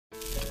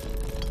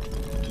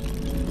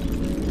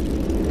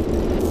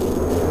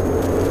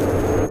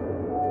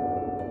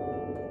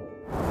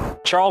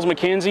Charles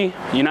McKenzie,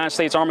 United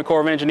States Army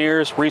Corps of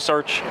Engineers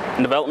Research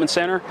and Development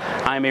Center.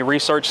 I am a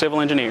research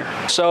civil engineer.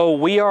 So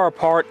we are a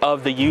part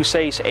of the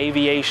USACE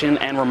Aviation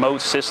and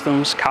Remote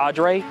Systems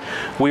cadre.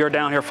 We are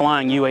down here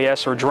flying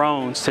UAS or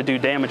drones to do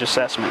damage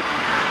assessment.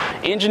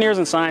 Engineers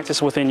and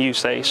scientists within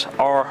USACE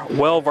are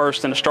well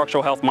versed in the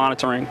structural health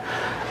monitoring.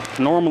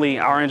 Normally,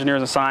 our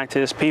engineers and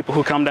scientists, people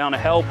who come down to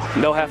help,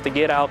 they'll have to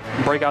get out,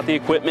 break out the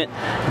equipment,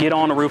 get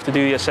on the roof to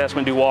do the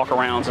assessment, do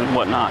walkarounds and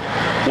whatnot.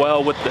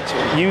 Well, with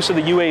the use of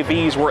the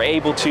UAVs, we're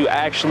able to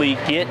actually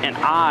get an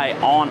eye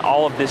on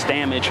all of this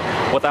damage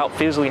without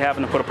physically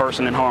having to put a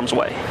person in harm's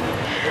way.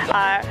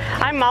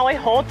 I'm Molly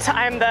Holt.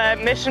 I'm the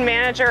mission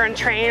manager and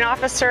training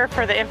officer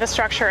for the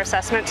infrastructure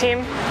assessment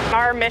team.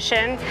 Our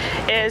mission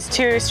is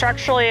to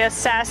structurally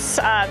assess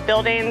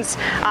buildings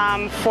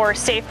for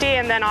safety,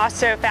 and then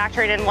also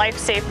factoring in life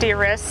safety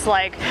risks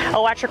like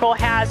electrical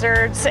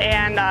hazards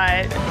and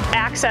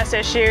access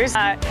issues.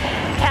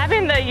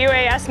 Having the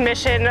UAS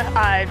mission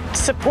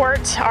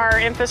support our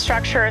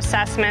infrastructure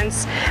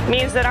assessments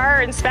means that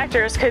our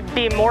inspectors could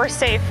be more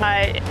safe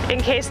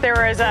in case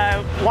there was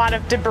a lot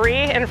of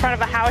debris in front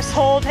of a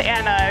household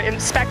and an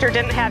inspector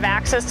didn't have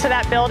access to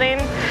that building,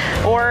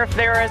 or if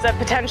there was a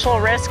potential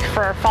risk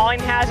for falling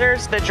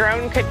hazards, the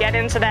drone could get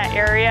into that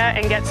area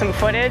and get some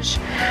footage.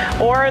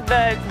 Or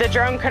the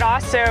drone could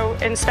also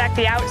inspect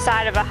the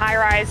outside of a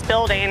high-rise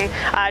building,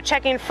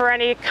 checking for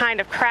any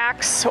kind of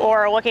cracks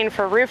or looking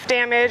for roof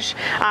damage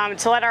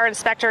to let our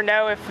inspector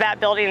know if that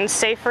building is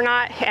safe or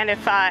not and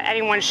if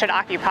anyone should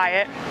occupy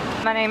it.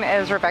 My name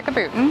is Rebecca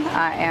Booten.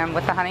 I am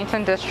with the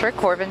Huntington District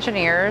Corps of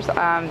Engineers.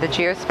 I'm the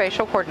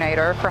geospatial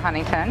coordinator for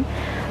Huntington.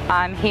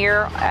 I'm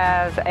here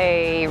as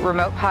a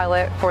remote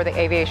pilot for the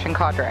aviation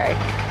cadre.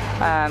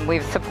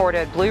 We've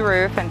supported Blue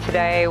Roof, and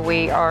today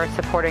we are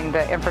supporting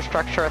the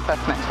infrastructure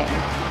assessment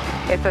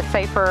team. It's a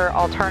safer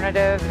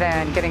alternative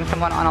than getting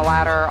someone on a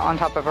ladder on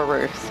top of a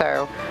roof.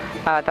 So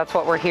that's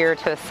what we're here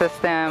to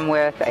assist them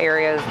with,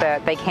 areas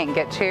that they can't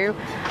get to.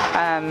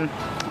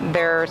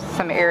 There's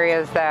some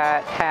areas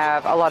that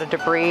have a lot of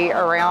debris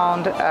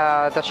around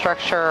the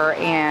structure,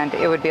 and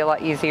it would be a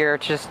lot easier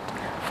to just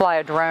fly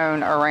a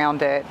drone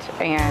around it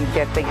and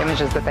get the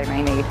images that they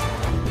may need.